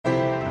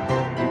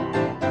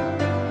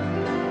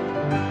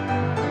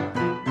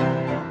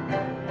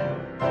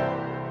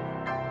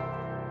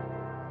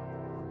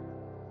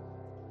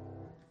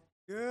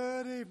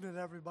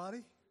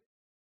everybody.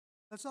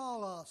 Let's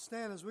all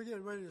stand as we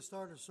get ready to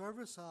start our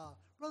service.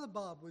 Brother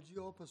Bob, would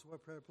you open us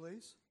with prayer,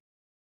 please?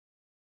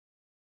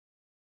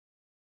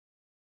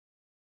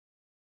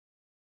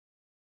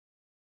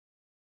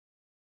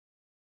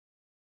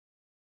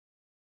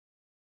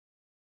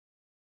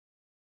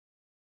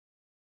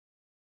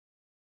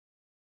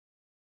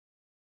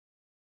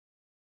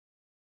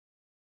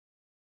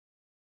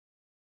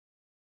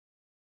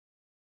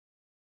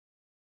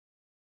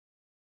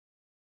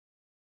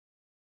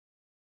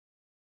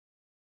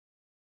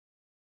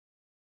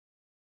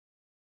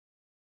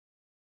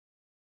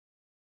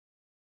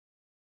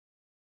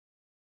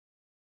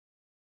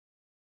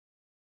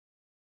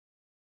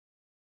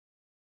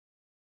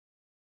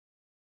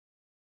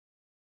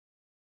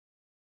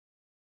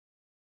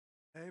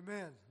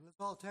 Amen. Let's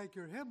all take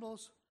your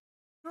hymnals.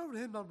 Go over to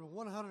hymn number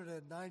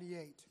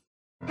 198.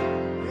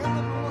 Hymn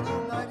number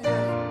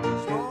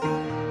 198. Joy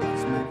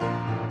unspeakable.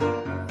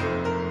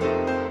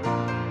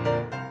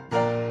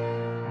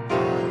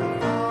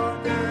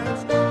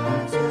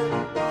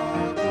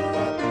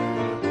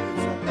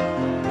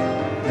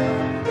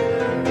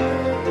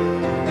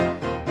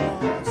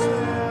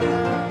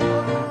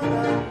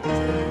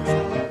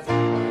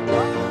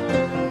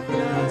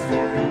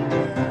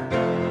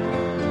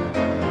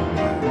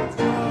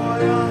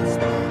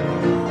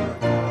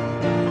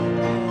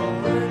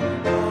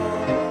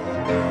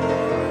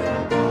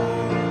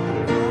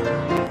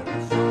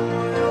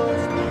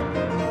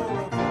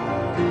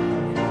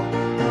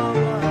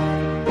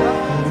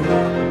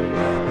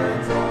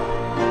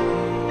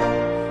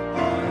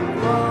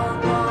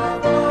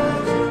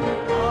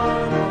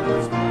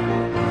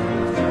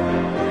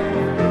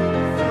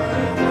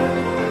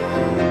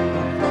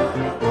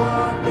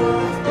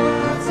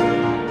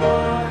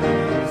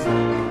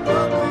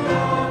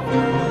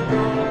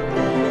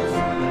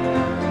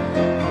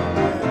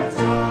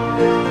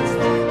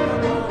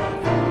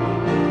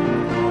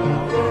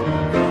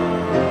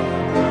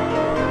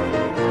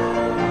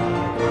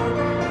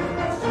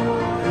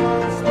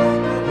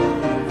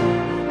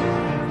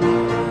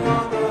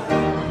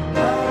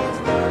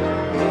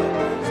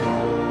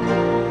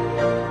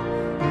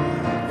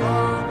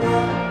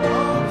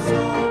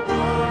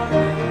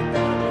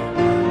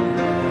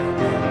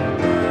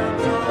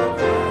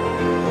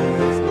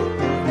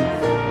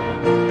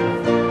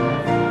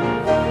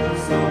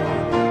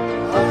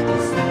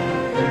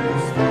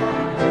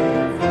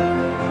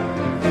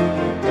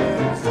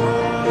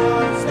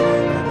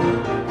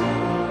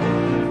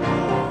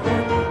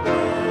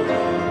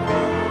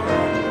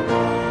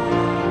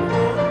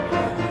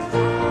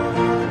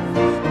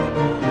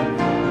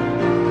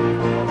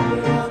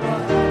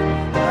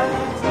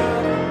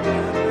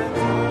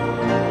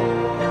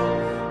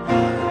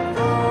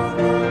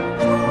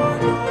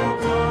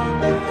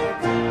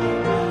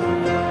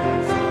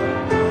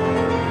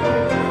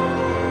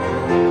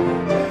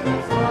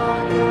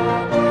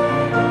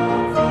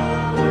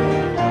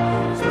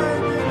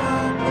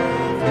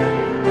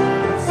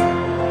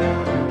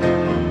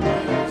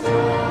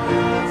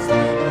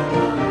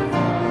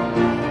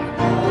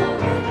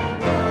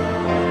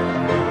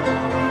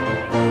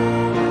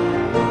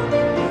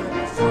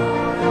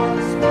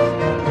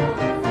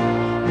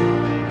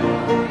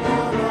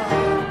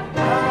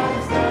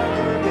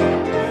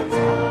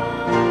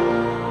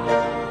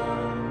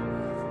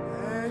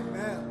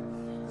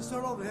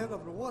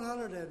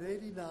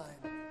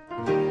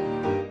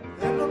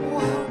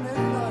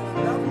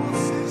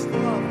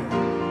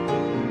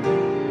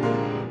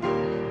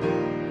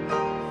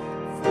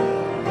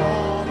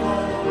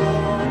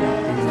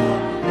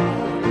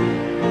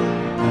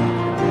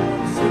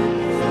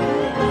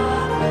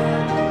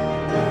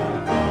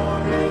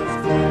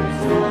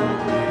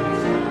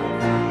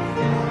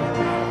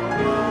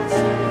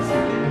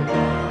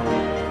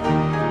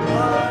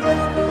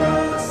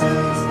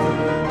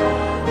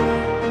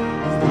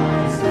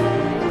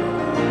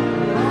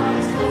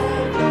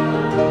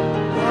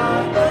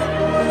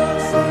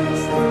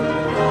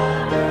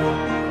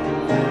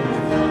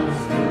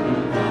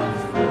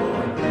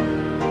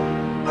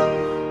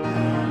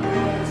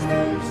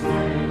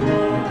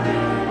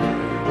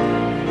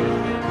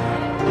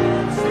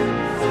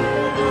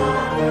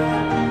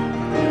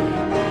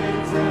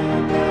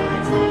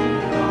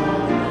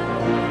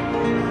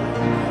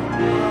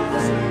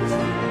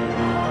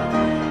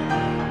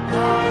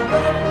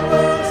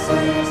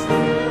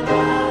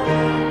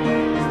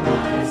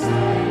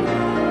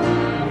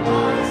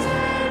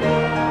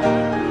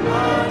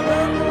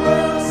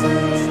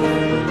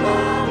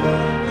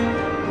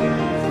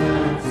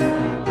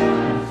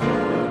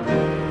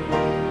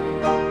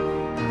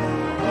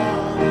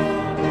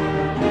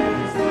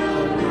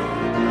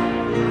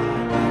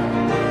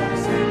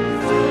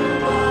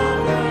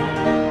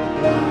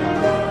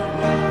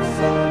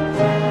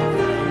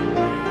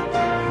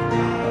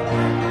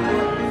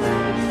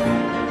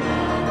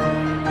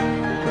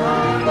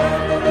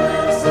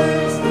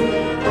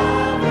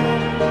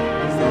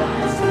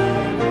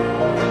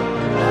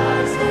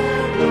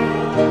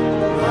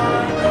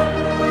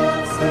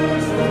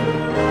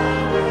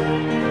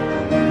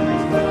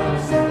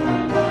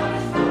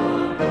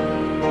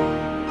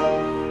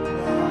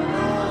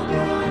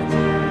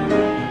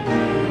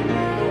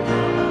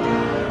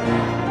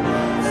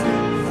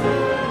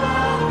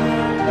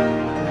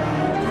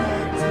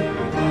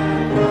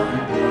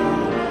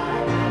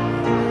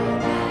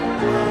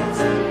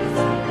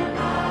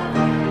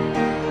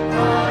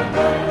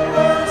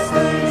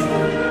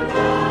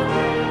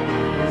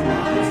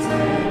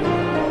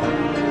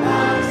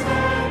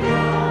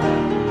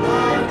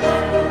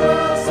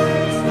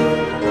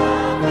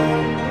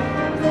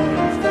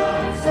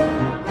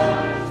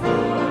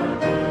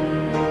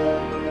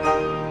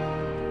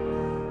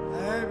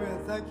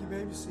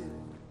 be seated.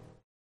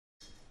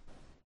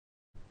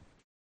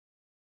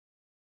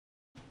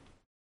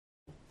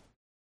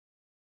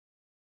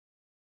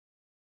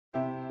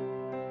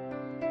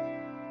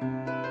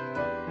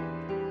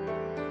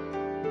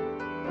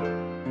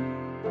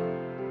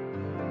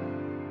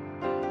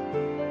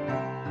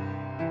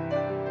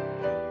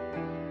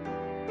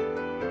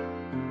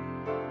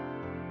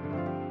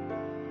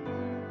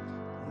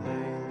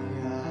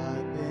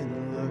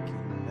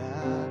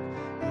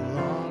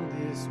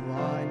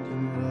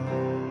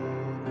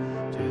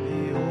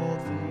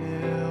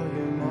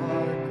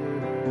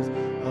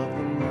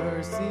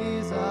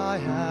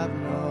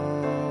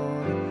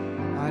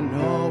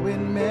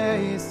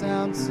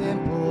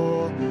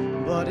 Simple,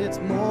 but it's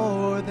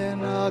more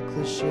than a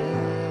cliche.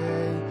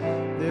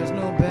 There's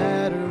no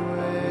better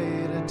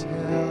way to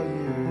tell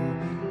you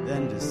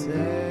than to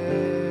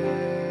say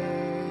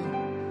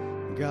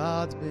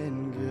God's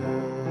been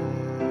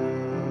good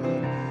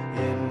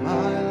in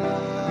my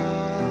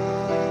life.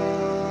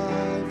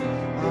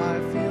 I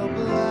feel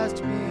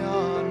blessed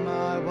beyond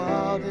my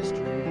wildest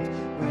dreams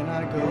when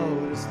I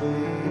go to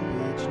sleep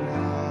each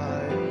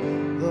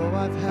night. Though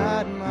I've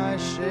had my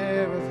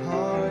share of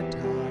hard times,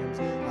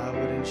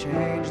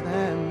 change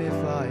them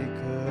if I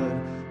could,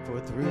 for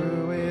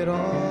through it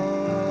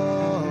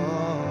all,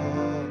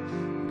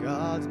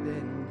 God's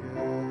been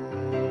good.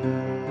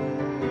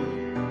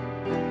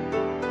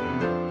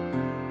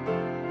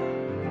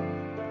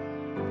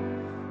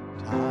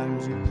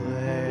 Times you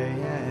play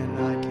and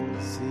I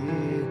can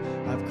see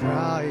I've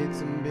cried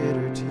some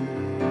bitter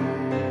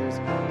tears,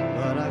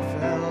 but I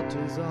felt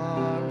His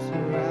arms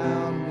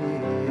around me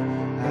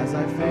as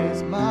I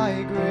faced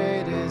my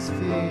greatest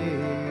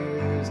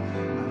fears.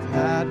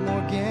 Had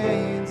more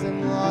gains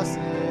and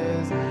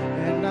losses,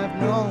 and I've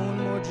known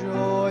more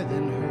joy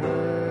than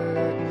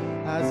hurt,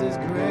 as His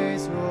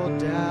grace rolled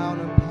down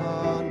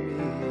upon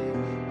me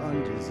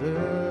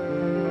undeserved.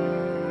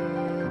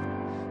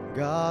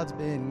 God's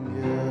been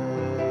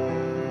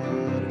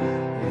good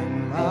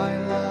in my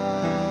life.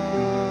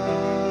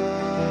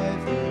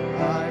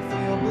 I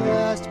feel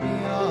blessed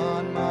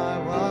beyond my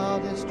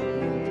wildest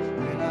dreams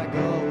when I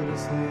go to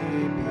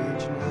sleep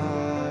each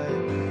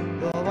night.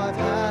 Though I've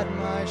had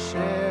my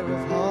share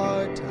of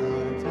hard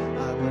times,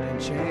 I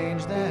wouldn't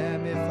change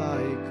them if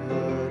I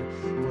could,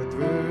 for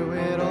through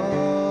it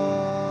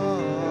all,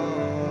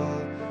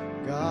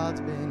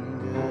 God's been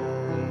good.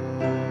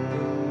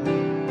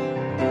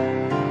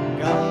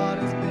 God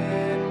has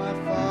been my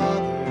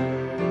Father,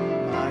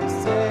 my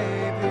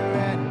Savior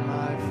and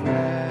my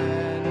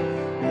friend.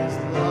 His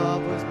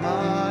love was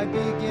my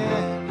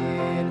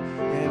beginning,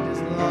 and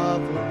His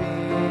love will be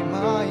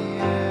my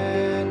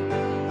end.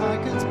 I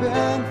could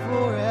spend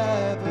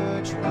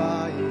forever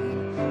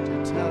trying to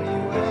tell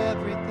you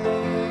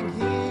everything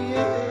He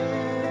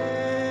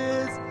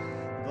is,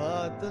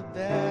 but the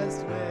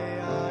best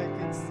way I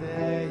could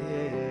say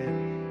it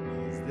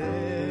is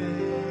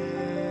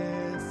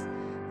this: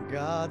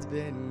 God's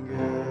been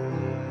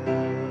good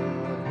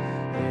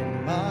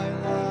in my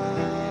life.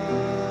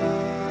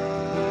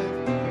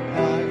 I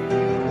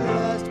feel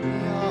blessed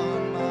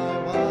beyond my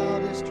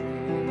wildest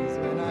dreams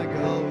when I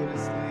go to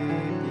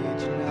sleep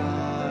each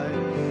night.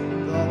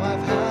 Though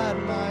I've had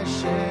my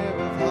share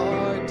of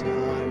hard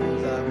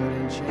times, I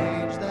wouldn't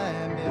change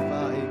them if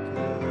I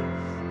could,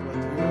 for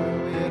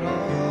through it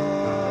all,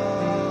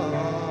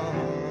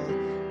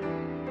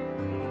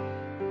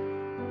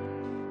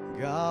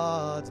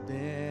 God's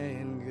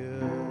been good.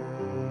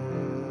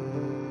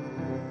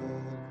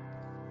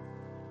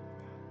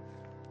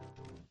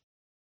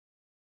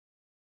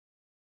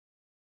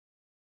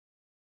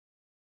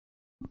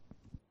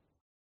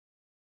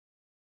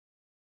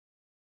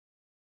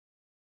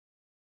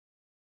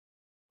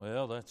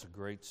 Well, that's a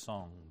great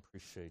song.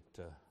 Appreciate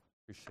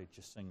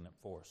you singing it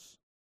for us.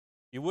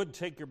 You would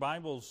take your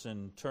Bibles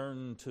and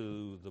turn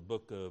to the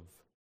book of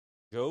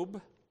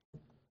Job.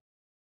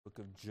 Book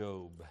of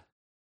Job.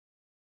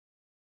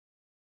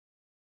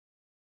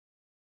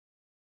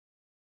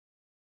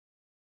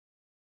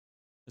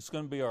 It's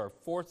going to be our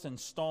fourth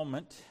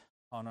installment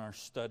on our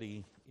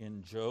study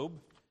in Job,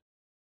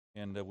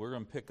 and we're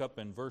going to pick up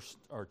in We're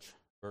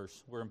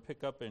going to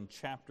pick up in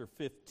chapter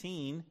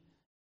 15.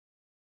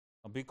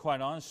 I'll be quite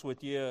honest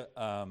with you.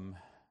 I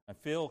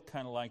feel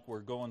kind of like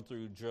we're going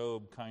through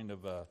Job, kind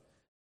of a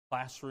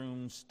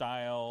classroom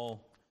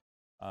style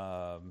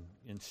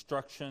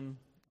instruction.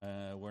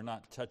 We're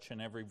not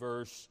touching every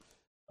verse.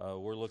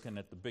 We're looking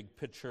at the big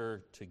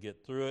picture to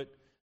get through it.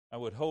 I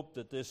would hope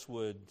that this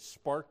would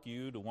spark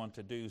you to want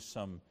to do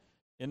some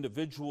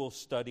individual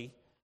study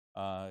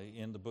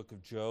in the book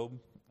of Job.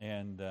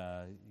 And,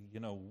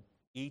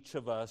 each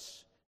of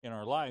us in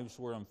our lives,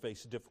 we're going to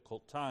face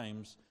difficult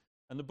times.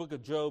 And the book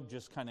of Job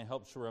just kind of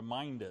helps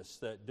remind us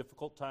that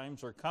difficult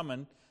times are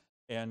coming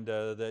and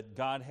that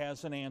God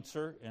has an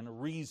answer and a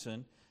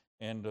reason,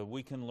 and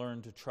we can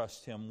learn to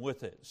trust Him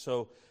with it.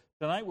 So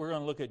tonight we're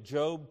going to look at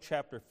Job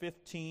chapter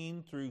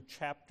 15 through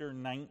chapter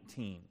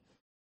 19.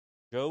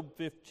 Job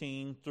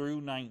 15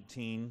 through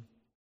 19.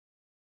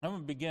 I'm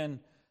going to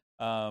begin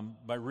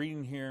by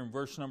reading here in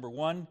verse number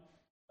 1.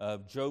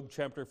 of Job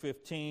chapter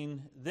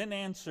 15. Then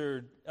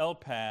answered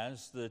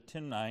Eliphaz the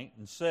Temanite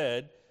and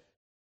said,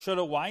 should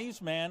a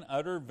wise man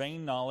utter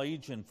vain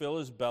knowledge and fill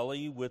his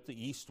belly with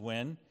the east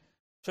wind?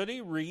 Should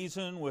he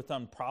reason with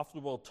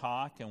unprofitable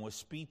talk and with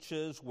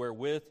speeches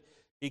wherewith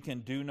he can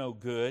do no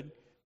good?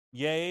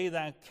 Yea,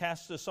 thou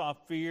castest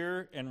off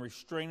fear and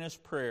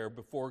restrainest prayer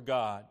before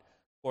God.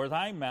 For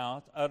thy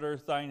mouth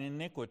uttereth thine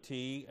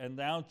iniquity, and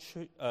thou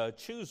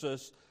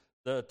choosest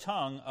the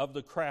tongue of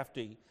the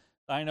crafty.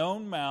 Thine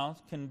own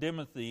mouth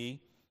condemneth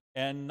thee,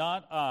 and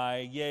not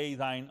I, yea,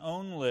 thine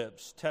own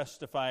lips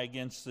testify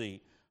against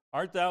thee.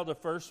 Art thou the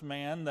first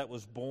man that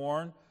was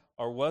born,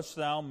 or wast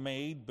thou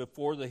made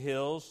before the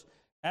hills?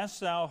 Hast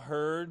thou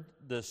heard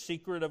the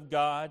secret of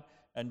God,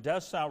 and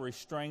dost thou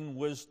restrain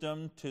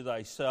wisdom to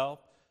thyself?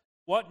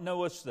 What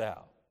knowest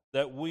thou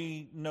that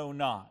we know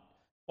not?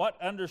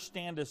 What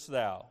understandest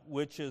thou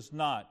which is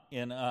not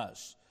in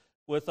us?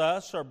 With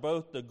us are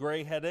both the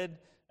gray-headed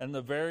and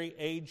the very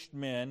aged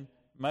men,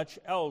 much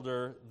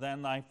elder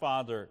than thy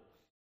father.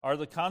 Are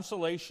the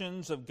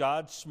consolations of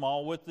God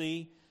small with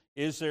thee?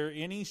 Is there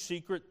any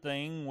secret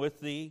thing with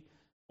thee?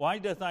 Why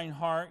doth thine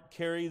heart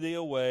carry thee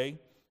away?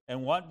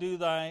 And what do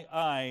thy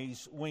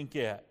eyes wink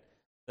at?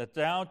 That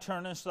thou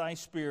turnest thy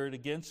spirit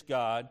against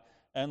God,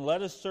 and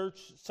lettest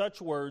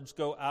such words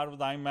go out of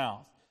thy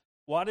mouth.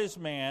 What is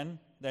man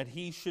that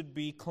he should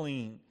be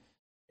clean?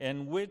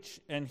 And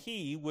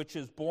he which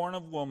is born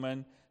of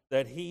woman,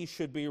 that he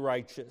should be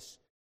righteous.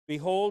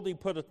 Behold, he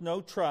putteth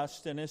no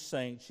trust in his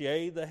saints.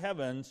 Yea, the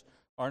heavens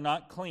are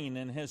not clean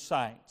in his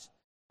sight.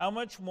 How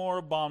much more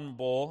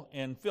abominable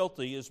and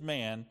filthy is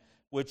man,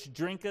 which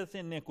drinketh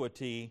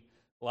iniquity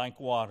like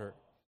water.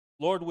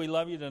 Lord, we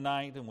love you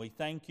tonight, and we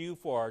thank you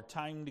for our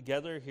time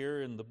together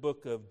here in the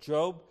book of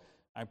Job.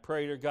 I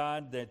pray, dear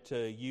God, that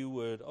you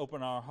would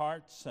open our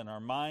hearts and our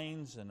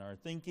minds and our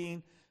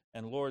thinking,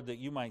 and Lord, that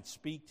you might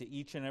speak to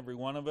each and every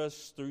one of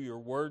us through your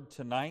word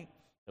tonight,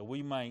 that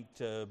we might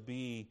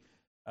be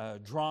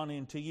drawn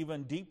into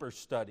even deeper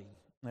study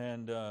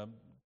and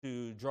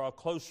to draw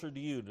closer to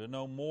you, to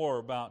know more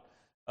about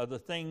the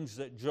things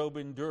that Job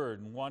endured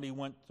and what he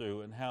went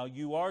through, and how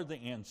you are the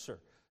answer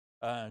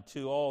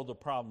to all the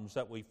problems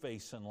that we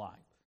face in life.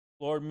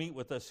 Lord, meet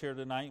with us here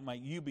tonight.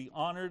 Might you be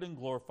honored and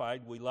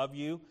glorified. We love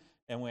you,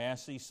 and we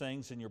ask these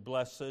things in your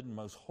blessed and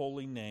most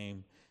holy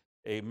name.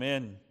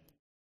 Amen.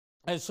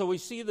 And so we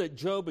see that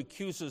Job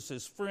accuses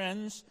his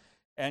friends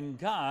and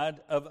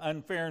God of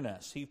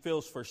unfairness. He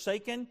feels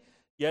forsaken,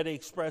 yet he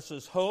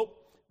expresses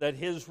hope that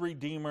his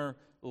Redeemer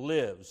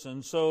lives.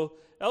 And so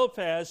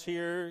Eliphaz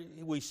here,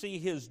 we see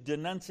his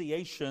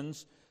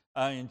denunciations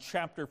in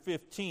chapter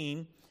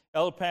 15.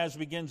 Eliphaz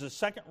begins a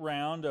second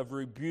round of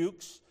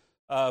rebukes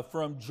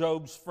from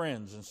Job's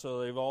friends. And so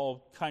they've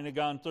all kind of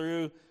gone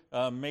through,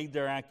 made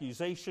their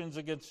accusations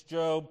against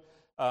Job.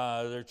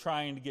 They're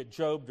trying to get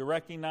Job to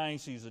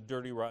recognize he's a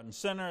dirty, rotten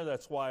sinner.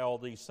 That's why all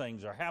these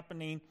things are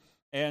happening.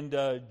 And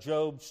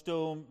Job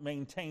still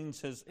maintains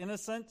his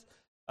innocence,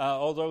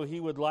 although he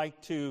would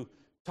like to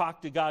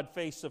talk to God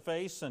face to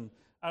face. And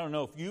I don't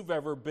know if you've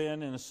ever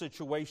been in a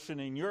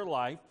situation in your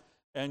life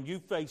and you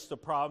faced a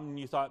problem and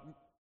you thought,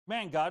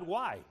 man, God,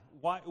 why?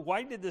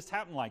 Why did this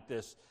happen like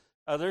this?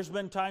 There's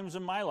been times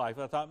in my life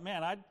I thought,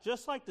 man, I'd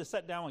just like to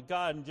sit down with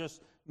God and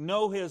just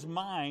know his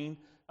mind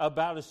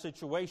about a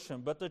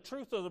situation. But the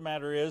truth of the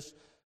matter is,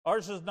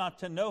 ours is not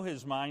to know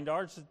his mind.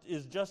 Ours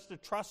is just to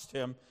trust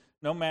him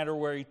no matter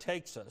where he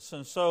takes us.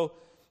 And so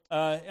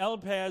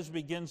Eliphaz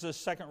begins this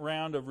second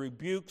round of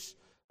rebukes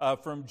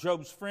from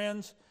Job's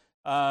friends.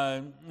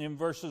 In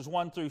verses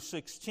 1 through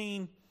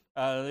 16,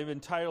 they've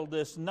entitled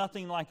this,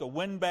 Nothing Like a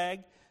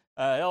Windbag.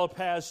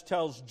 Eliphaz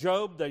tells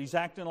Job that he's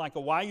acting like a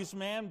wise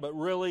man, but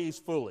really he's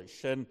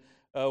foolish. And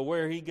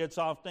where he gets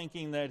off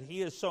thinking that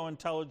he is so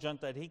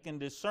intelligent that he can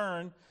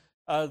discern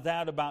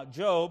that about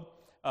Job.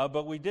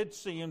 But we did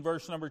see in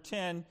verse number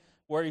 10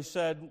 where he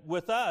said,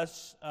 with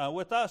us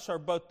are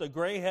both the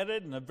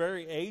gray-headed and the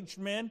very aged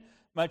men,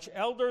 much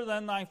elder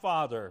than thy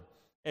father.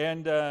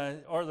 And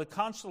are the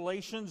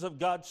constellations of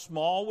God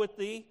small with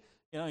thee?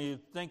 You know, you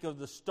think of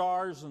the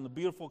stars and the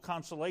beautiful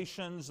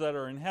constellations that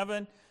are in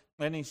heaven.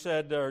 And he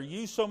said, are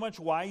you so much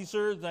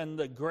wiser than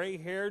the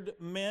gray-haired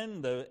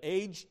men, the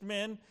aged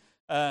men?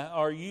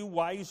 Are you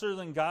wiser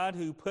than God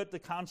who put the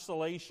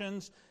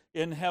constellations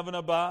in heaven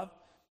above?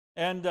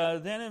 And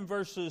then in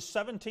verses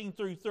 17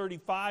 through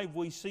 35,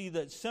 we see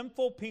that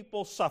sinful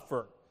people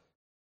suffer.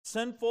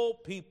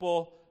 Sinful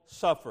people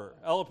suffer.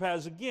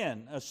 Eliphaz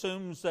again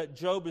assumes that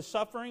Job is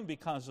suffering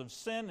because of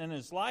sin in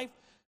his life.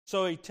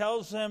 So he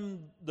tells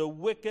him the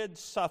wicked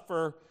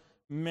suffer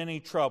many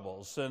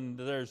troubles. And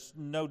there's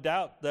no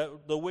doubt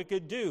that the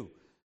wicked do,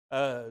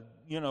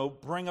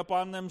 bring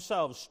upon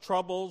themselves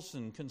troubles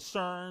and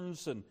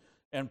concerns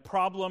and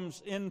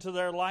problems into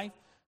their life.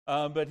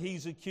 But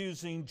he's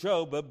accusing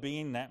Job of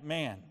being that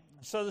man.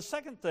 So the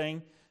second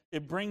thing,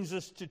 it brings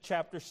us to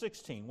chapter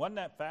 16. Wasn't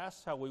that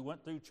fast how we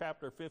went through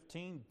chapter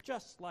 15?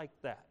 Just like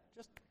that.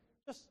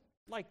 Just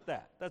like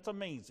that. That's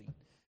amazing.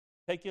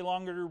 Take you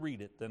longer to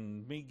read it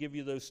than me give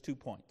you those 2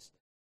 points.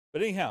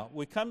 But anyhow,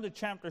 we come to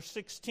chapter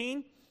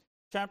 16.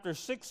 Chapter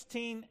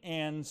 16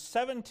 and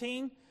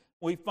 17,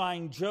 we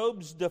find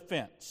Job's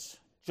defense.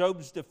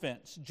 Job's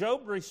defense.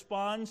 Job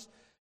responds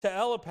to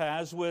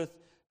Eliphaz with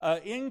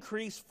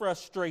increased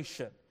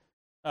frustration.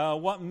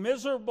 What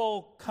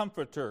miserable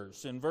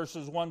comforters. In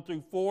verses 1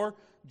 through 4,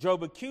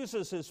 Job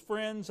accuses his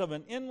friends of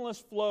an endless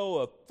flow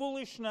of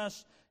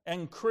foolishness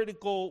and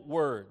critical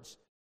words.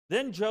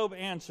 Then Job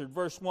answered,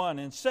 verse 1,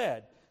 and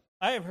said,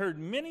 I have heard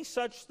many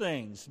such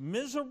things.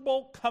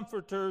 Miserable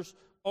comforters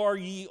are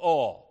ye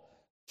all.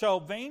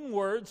 Shall vain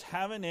words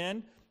have an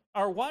end?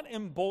 Or what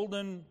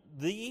emboldened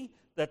thee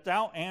that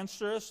thou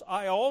answerest?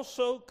 I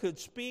also could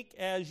speak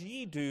as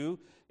ye do.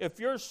 If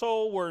your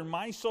soul were in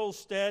my soul's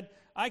stead,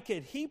 I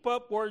could heap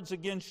up words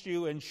against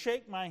you and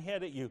shake my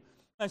head at you.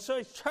 And so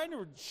he's trying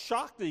to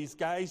shock these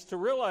guys to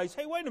realize,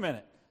 hey, wait a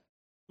minute.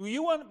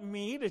 You want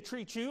me to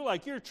treat you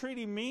like you're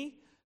treating me?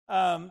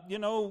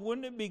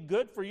 Wouldn't it be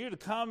good for you to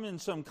come in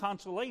some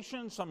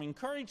consolation, some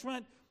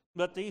encouragement?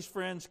 But these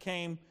friends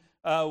came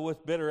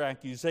with bitter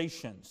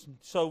accusations.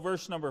 So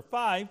verse number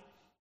 5,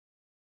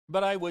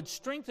 but I would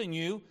strengthen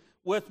you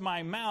with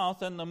my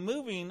mouth, and the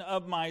moving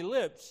of my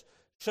lips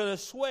should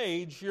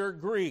assuage your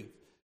grief.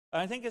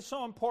 I think it's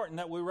so important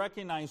that we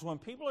recognize when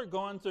people are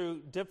going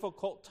through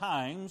difficult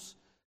times,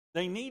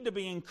 they need to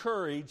be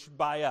encouraged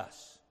by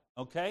us,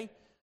 okay?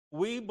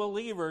 We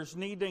believers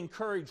need to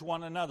encourage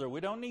one another. We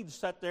don't need to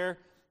sit there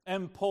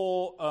and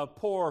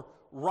pour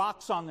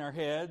rocks on their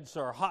heads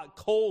or hot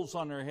coals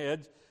on their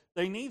heads.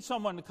 They need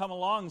someone to come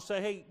along and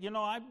say, hey,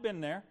 I've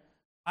been there.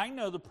 I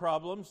know the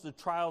problems, the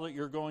trial that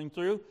you're going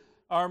through.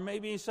 Or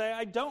maybe you say,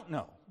 I don't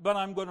know, but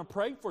I'm going to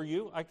pray for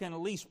you. I can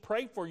at least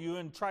pray for you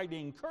and try to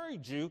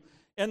encourage you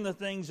in the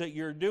things that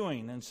you're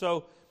doing. And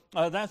so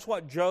that's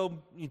what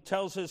Job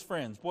tells his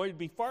friends. Boy, it'd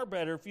be far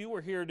better if you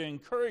were here to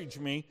encourage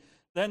me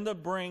than to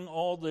bring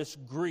all this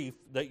grief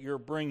that you're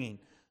bringing.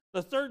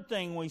 The third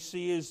thing we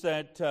see is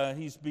that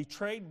he's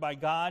betrayed by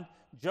God.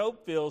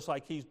 Job feels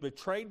like he's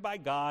betrayed by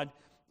God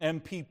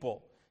and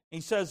people.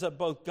 He says that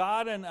both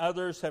God and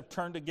others have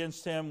turned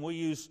against him. We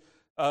use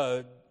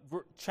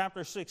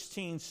chapter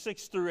 16,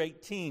 6 through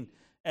 18,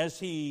 as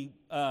he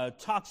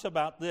talks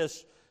about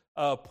this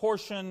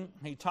portion.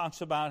 He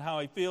talks about how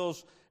he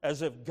feels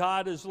as if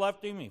God has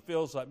left him. He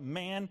feels like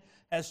man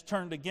has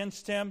turned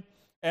against him,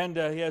 and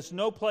he has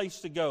no place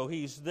to go.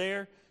 He's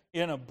there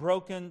in a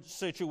broken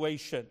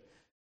situation.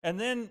 And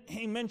then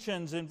he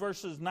mentions in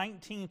verses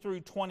 19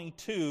 through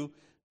 22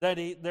 that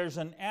there's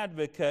an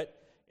advocate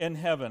in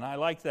heaven. I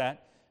like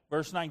that.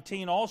 Verse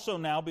 19, also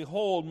now,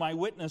 behold, my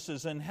witness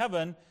is in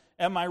heaven,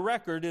 and my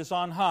record is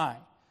on high.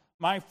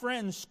 My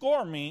friends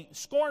scorn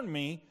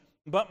me,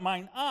 but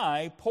mine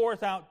eye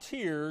poureth out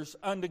tears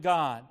unto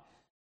God.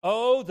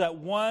 Oh, that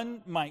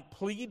one might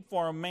plead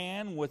for a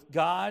man with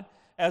God,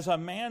 as a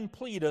man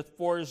pleadeth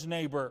for his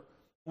neighbor.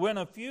 When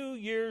a few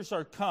years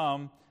are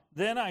come,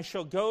 then I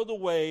shall go the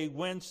way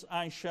whence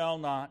I shall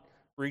not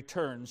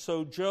return.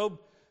 So Job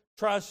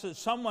trusts that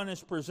someone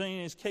is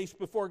presenting his case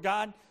before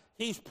God.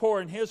 He's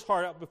pouring his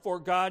heart out before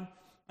God,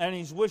 and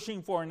he's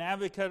wishing for an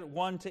advocate,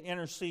 one to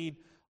intercede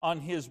on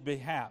his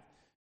behalf.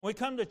 When we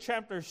come to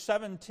chapter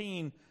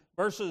 17,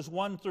 verses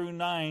 1 through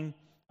 9,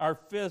 our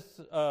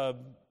fifth,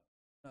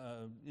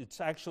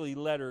 it's actually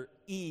letter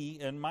E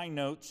in my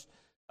notes,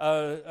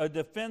 a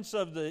defense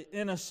of the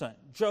innocent.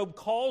 Job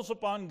calls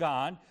upon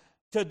God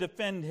to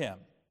defend him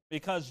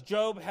because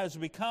Job has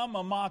become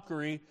a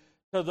mockery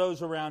to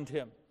those around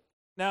him.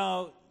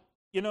 Now,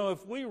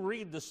 if we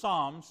read the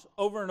Psalms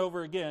over and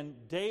over again,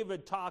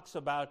 David talks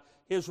about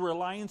his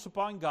reliance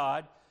upon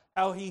God,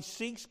 how he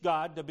seeks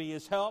God to be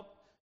his help.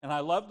 And I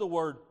love the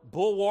word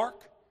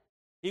bulwark.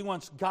 He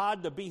wants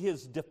God to be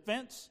his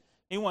defense.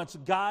 He wants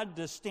God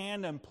to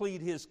stand and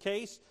plead his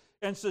case.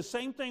 And it's the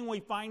same thing we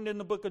find in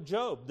the book of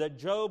Job, that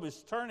Job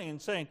is turning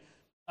and saying,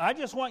 I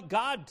just want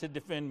God to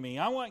defend me.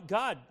 I want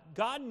God.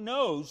 God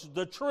knows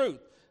the truth.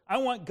 I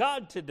want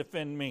God to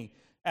defend me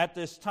at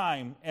this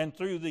time and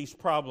through these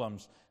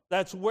problems.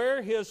 That's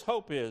where his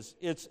hope is.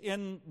 It's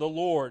in the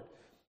Lord.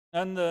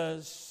 And the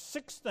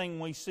sixth thing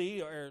we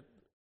see,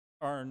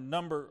 our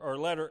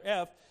letter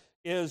F,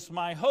 is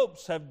my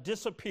hopes have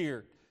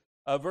disappeared.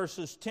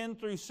 Verses 10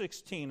 through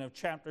 16 of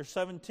chapter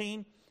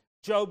 17,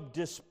 Job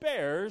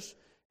despairs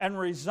and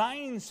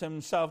resigns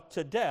himself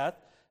to death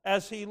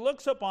as he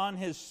looks upon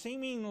his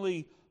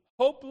seemingly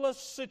hopeless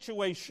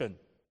situation.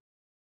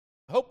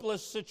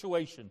 Hopeless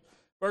situation.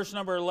 Verse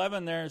number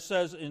 11 there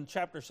says in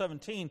chapter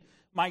 17,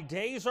 my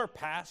days are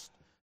past,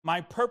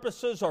 my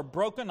purposes are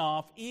broken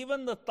off,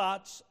 even the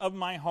thoughts of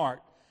my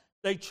heart.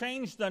 They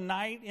change the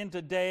night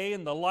into day,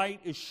 and the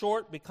light is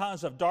short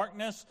because of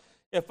darkness.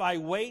 If I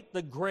wait,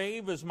 the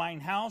grave is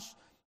mine house.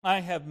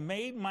 I have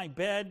made my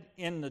bed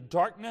in the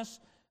darkness.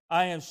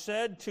 I have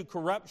said to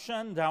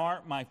corruption, thou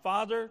art my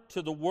father,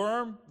 to the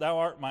worm, thou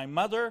art my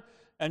mother,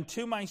 and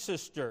to my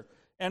sister.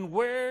 And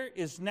where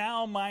is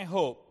now my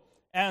hope?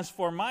 As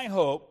for my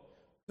hope,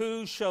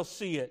 who shall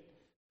see it?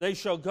 They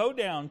shall go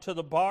down to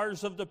the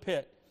bars of the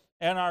pit,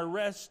 and our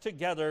rest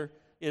together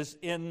is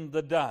in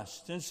the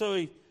dust. And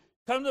so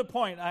come to the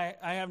point, I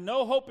have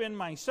no hope in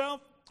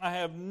myself. I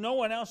have no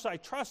one else I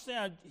trust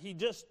in. He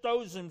just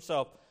throws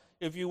himself,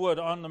 if you would,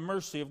 on the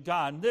mercy of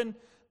God. And then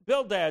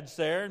Bildad's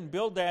there, and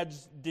Bildad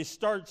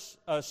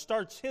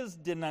starts his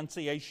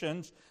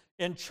denunciations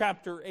in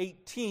chapter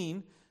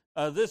 18.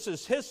 This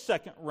is his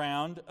second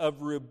round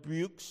of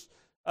rebukes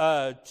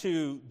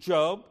to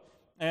Job.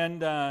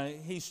 And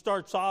he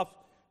starts off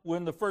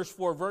when the first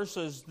 4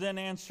 verses, then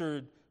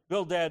answered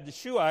Bildad the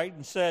Shuhite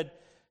and said,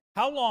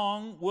 how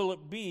long will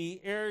it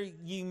be ere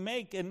ye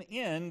make an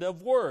end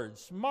of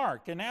words?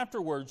 Mark, and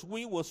afterwards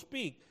we will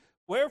speak.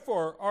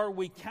 Wherefore are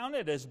we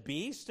counted as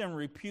beasts and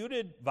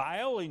reputed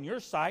vile in your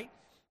sight?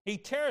 He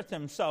teareth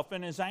himself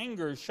in his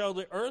anger. Shall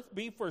the earth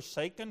be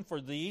forsaken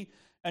for thee?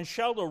 And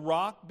shall the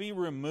rock be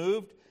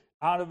removed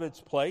out of its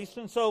place?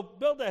 And so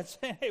Bildad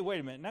said, hey,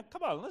 wait a minute. Now,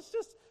 come on, let's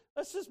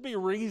just be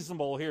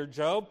reasonable here,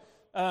 Job.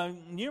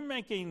 You're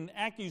making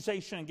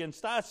accusation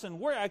against us, and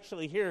we're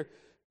actually here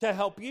to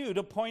help you,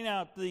 to point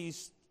out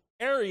these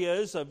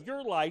areas of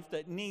your life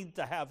that need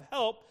to have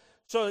help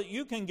so that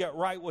you can get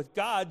right with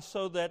God,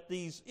 so that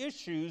these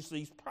issues,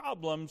 these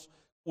problems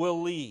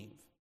will leave.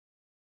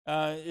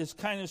 It's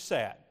kind of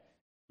sad.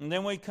 And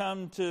then we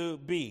come to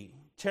B.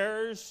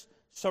 Terrors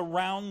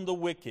surround the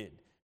wicked.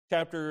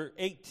 Chapter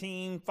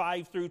 18,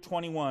 5 through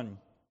 21.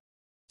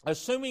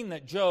 Assuming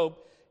that Job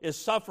is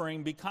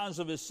suffering because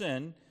of his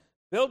sin,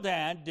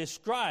 Bildad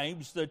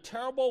describes the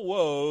terrible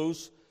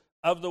woes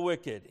of the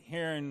wicked.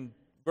 Here in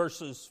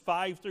verses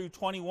 5 through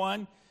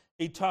 21,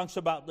 he talks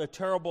about the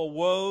terrible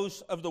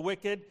woes of the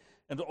wicked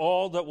and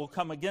all that will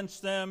come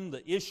against them,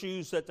 the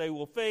issues that they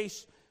will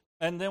face.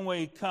 And then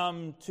we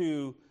come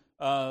to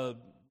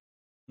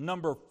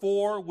number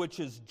 4, which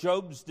is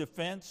Job's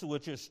defense,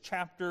 which is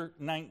chapter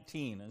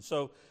 19. And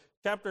so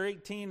chapter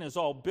 18 is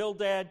all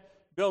Bildad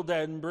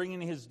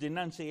bringing his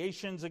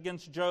denunciations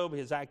against Job,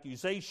 his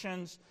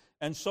accusations,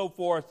 and so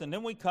forth. And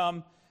then we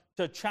come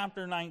to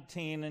chapter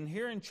 19, and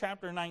here in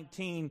chapter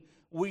 19,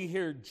 we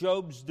hear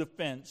Job's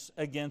defense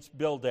against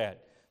Bildad.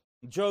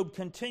 Job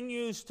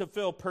continues to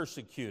feel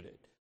persecuted.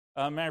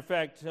 Matter of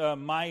fact,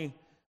 my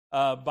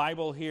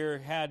Bible here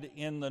had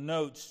in the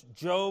notes,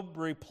 Job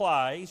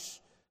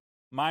replies,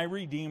 my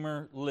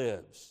Redeemer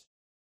lives.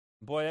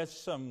 Boy, that's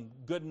some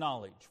good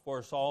knowledge for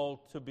us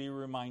all to be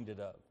reminded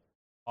of.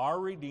 Our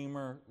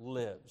Redeemer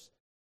lives.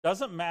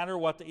 Doesn't matter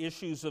what the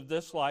issues of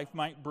this life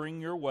might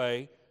bring your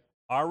way,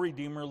 our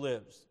Redeemer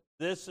lives.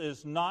 This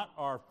is not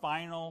our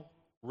final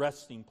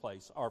resting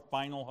place, our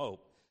final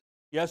hope.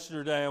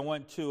 Yesterday I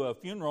went to a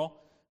funeral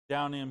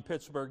down in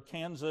Pittsburgh,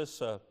 Kansas.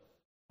 A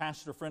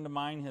pastor friend of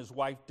mine, his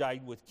wife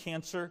died with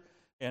cancer,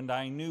 and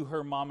I knew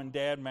her mom and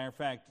dad. Matter of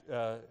fact,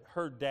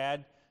 her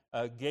dad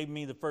gave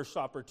me the first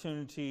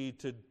opportunity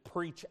to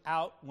preach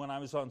out when I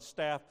was on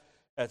staff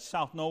at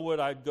South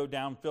Norwood. I'd go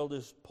down, fill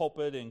his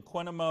pulpit in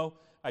Quinamo.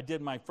 I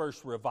did my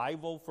first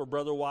revival for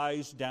Brother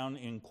Wise down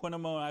in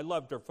Quinamo, and I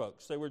loved her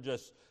folks. They were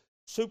just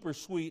super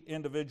sweet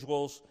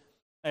individuals.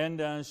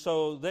 And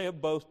so they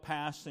have both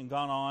passed and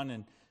gone on.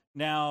 And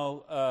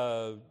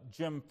now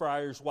Jim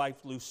Fryer's wife,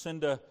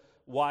 Lucinda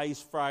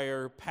Wise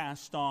Fryer,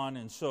 passed on.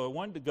 And so I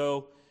wanted to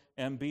go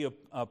and be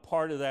a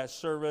part of that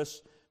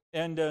service.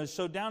 And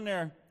so down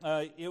there,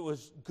 it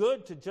was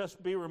good to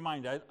just be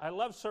reminded. I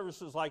love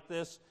services like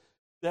this,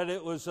 that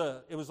it was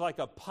like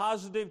a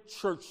positive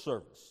church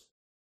service.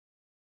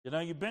 You know,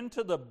 you've been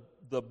to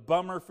the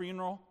bummer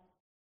funeral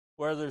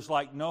where there's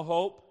like no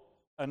hope,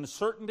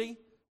 uncertainty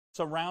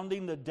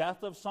surrounding the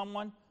death of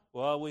someone.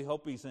 Well, we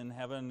hope he's in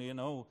heaven, you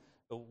know.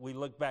 We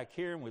look back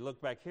here and we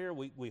look back here.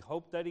 We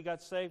hope that he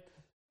got saved.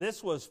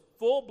 This was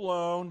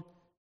full-blown.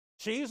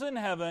 She's in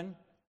heaven.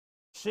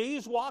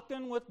 She's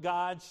walking with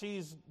God.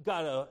 She's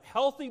got a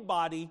healthy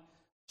body.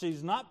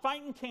 She's not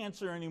fighting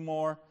cancer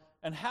anymore.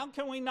 And how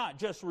can we not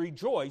just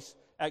rejoice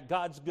at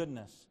God's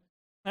goodness?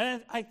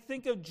 And I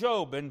think of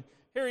Job, and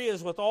here he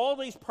is with all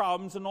these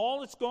problems and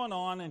all that's going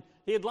on, and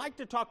he'd like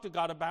to talk to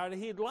God about it.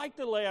 He'd like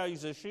to lay out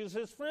his issues.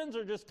 His friends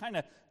are just kind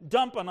of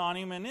dumping on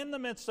him, and in the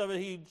midst of it,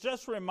 he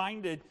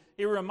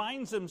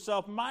reminds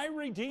himself, my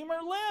Redeemer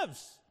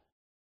lives.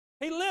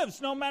 He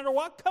lives. No matter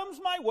what comes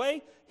my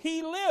way,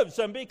 he lives.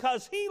 And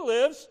because he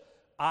lives,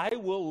 I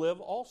will live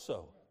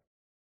also.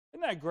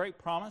 Isn't that a great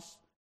promise?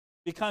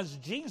 Because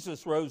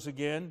Jesus rose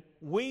again,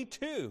 we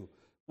too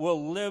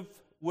will live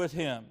with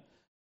him.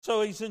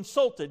 So he's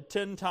insulted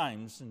 10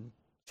 times. In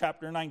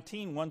chapter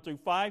 19, 1 through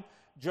 5,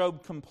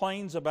 Job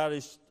complains about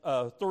his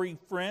 3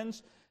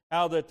 friends,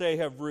 how that they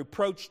have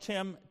reproached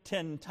him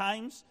 10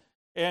 times.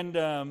 And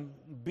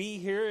B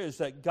here is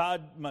that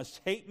God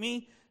must hate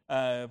me.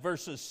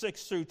 Verses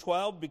 6 through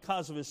 12,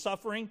 because of his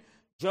suffering,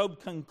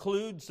 Job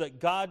concludes that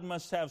God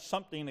must have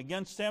something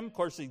against him. Of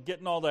course, he's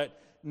getting all that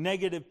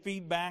negative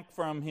feedback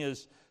from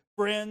his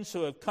friends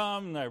who have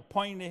come, and they're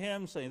pointing to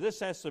him, saying, this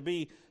has to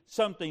be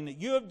something that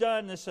you have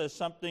done. This has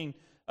something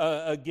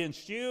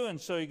against you. And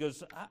so he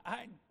goes,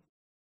 I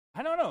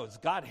don't know. Does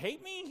God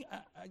hate me?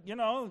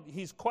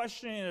 He's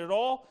questioning it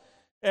all.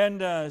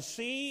 And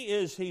C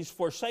is he's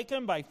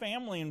forsaken by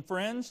family and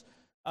friends.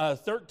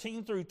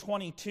 13 through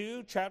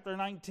 22, chapter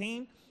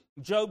 19.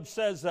 Job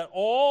says that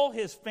all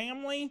his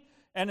family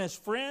and his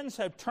friends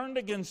have turned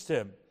against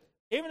him.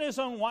 Even his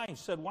own wife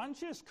said, why don't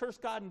you just curse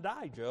God and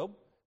die, Job?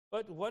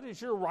 But what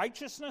is your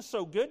righteousness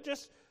so good?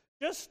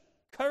 Just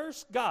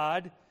curse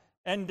God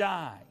and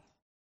die.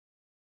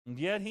 And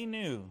yet he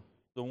knew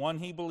the one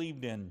he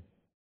believed in.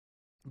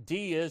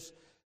 D is,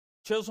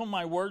 chisel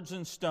my words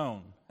in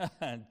stone.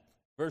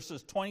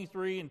 Verses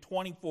 23 and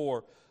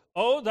 24.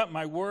 Oh, that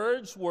my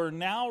words were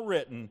now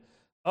written.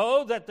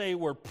 Oh, that they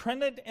were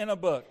printed in a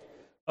book.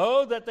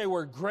 Oh, that they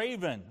were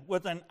graven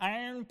with an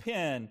iron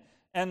pen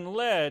and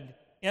lead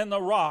in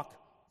the rock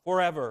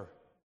forever.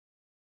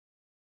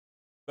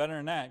 Better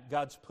than that,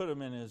 God's put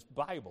them in his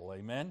Bible,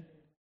 amen?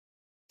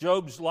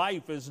 Job's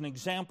life is an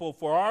example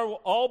for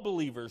all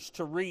believers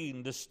to read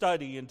and to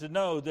study and to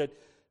know that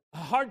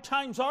hard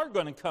times are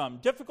going to come.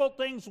 Difficult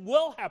things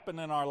will happen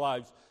in our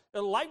lives.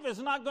 Life is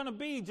not going to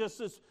be just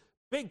this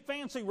big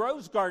fancy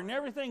rose garden.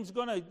 Everything's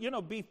going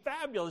to, be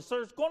fabulous.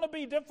 There's going to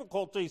be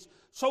difficulties.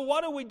 So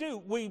what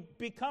do? We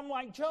become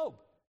like Job.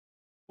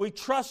 We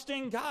trust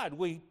in God.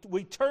 We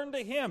turn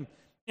to him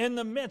in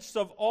the midst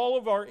of all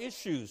of our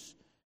issues.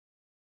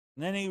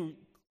 And then he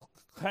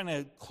kind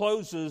of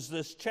closes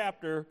this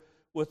chapter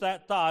with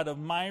that thought of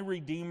my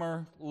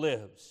Redeemer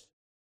lives.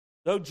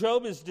 Though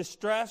Job is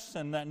distressed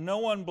and that no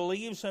one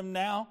believes him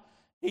now,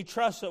 he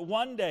trusts that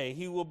one day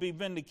he will be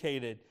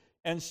vindicated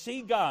and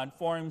see God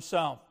for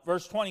himself.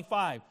 Verse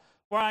 25,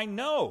 for I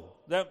know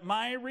that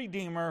my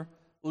Redeemer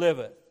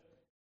liveth,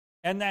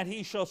 and that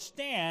he shall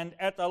stand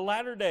at the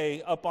latter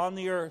day upon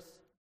the earth.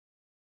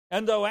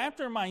 And though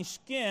after my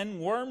skin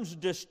worms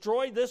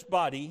destroy this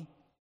body,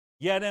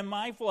 yet in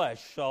my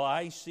flesh shall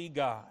I see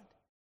God,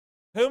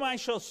 whom I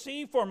shall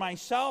see for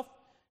myself,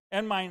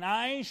 and mine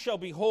eyes shall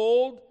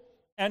behold,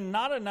 and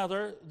not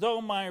another, though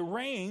my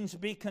reins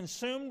be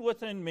consumed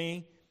within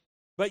me.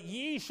 But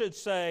ye should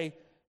say,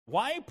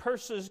 why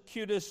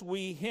persecutest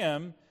we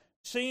him,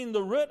 seeing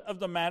the root of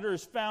the matter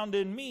is found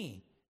in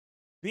me?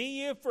 Be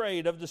ye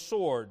afraid of the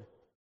sword,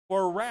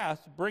 for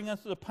wrath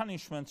bringeth the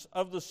punishments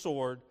of the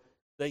sword,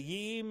 that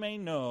ye may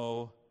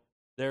know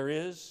there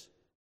is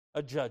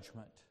a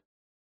judgment.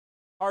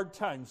 Hard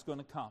times going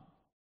to come.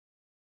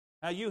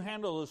 Now, you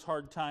handle those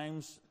hard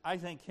times, I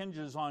think,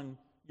 hinges on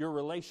your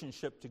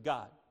relationship to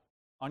God,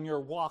 on your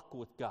walk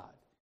with God.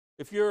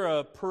 If you're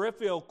a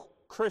peripheral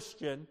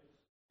Christian,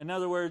 in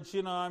other words,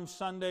 I'm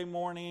Sunday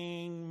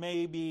morning,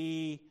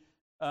 maybe,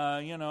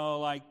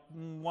 like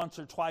once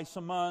or twice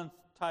a month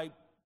type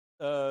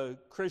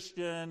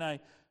Christian.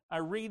 I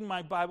read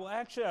my Bible.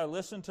 Actually, I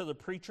listen to the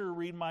preacher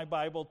read my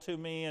Bible to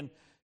me,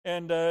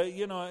 and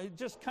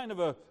just kind of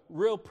a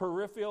real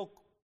peripheral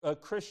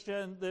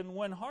Christian. Then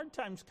when hard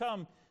times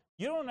come,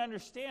 you don't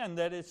understand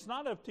that it's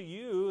not up to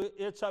you,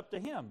 it's up to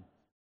him.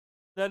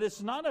 That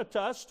it's not up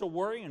to us to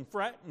worry and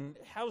fret and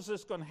how's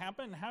this going to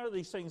happen? How are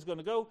these things going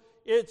to go?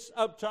 It's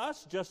up to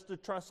us just to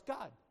trust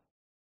God,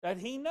 that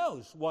he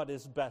knows what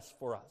is best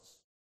for us.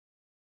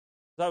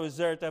 As I was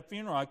there at that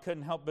funeral, I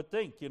couldn't help but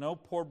think,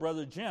 poor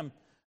brother Jim,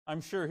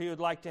 I'm sure he would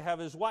like to have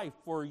his wife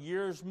for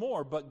years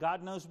more, but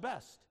God knows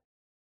best.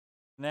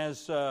 And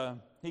as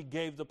he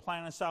gave the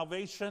plan of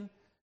salvation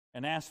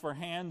and asked for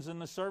hands in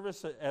the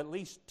service, at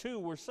least 2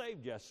 were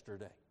saved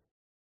yesterday.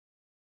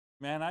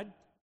 Man,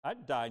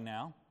 I'd die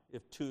now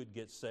if 2 would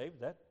get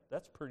saved.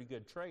 That's a pretty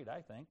good trade,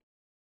 I think.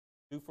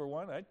 2 for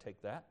 1, I'd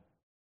take that.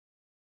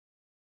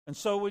 And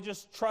so we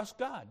just trust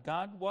God.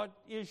 God, what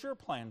is your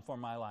plan for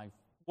my life?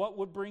 What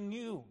would bring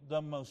you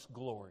the most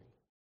glory?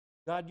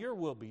 God, your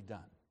will be done.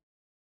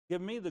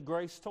 Give me the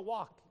grace to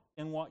walk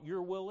in what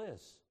your will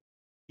is.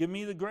 Give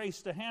me the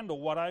grace to handle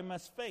what I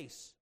must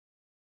face,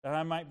 that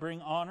I might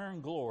bring honor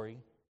and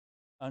glory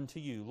unto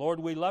you. Lord,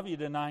 we love you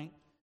tonight.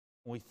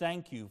 We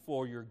thank you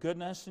for your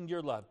goodness and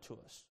your love to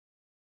us.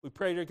 We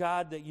pray to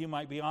God that you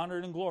might be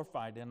honored and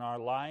glorified in our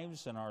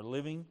lives and our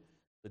living,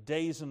 the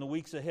days and the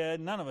weeks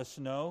ahead. None of us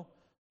know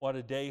what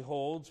a day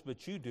holds,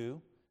 but you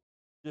do.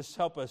 Just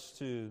help us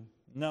to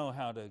know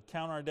how to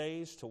count our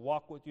days, to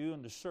walk with you,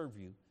 and to serve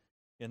you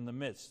in the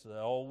midst of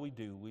all we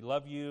do. We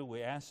love you.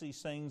 We ask these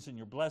things in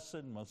your blessed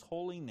and most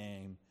holy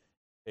name.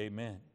 Amen.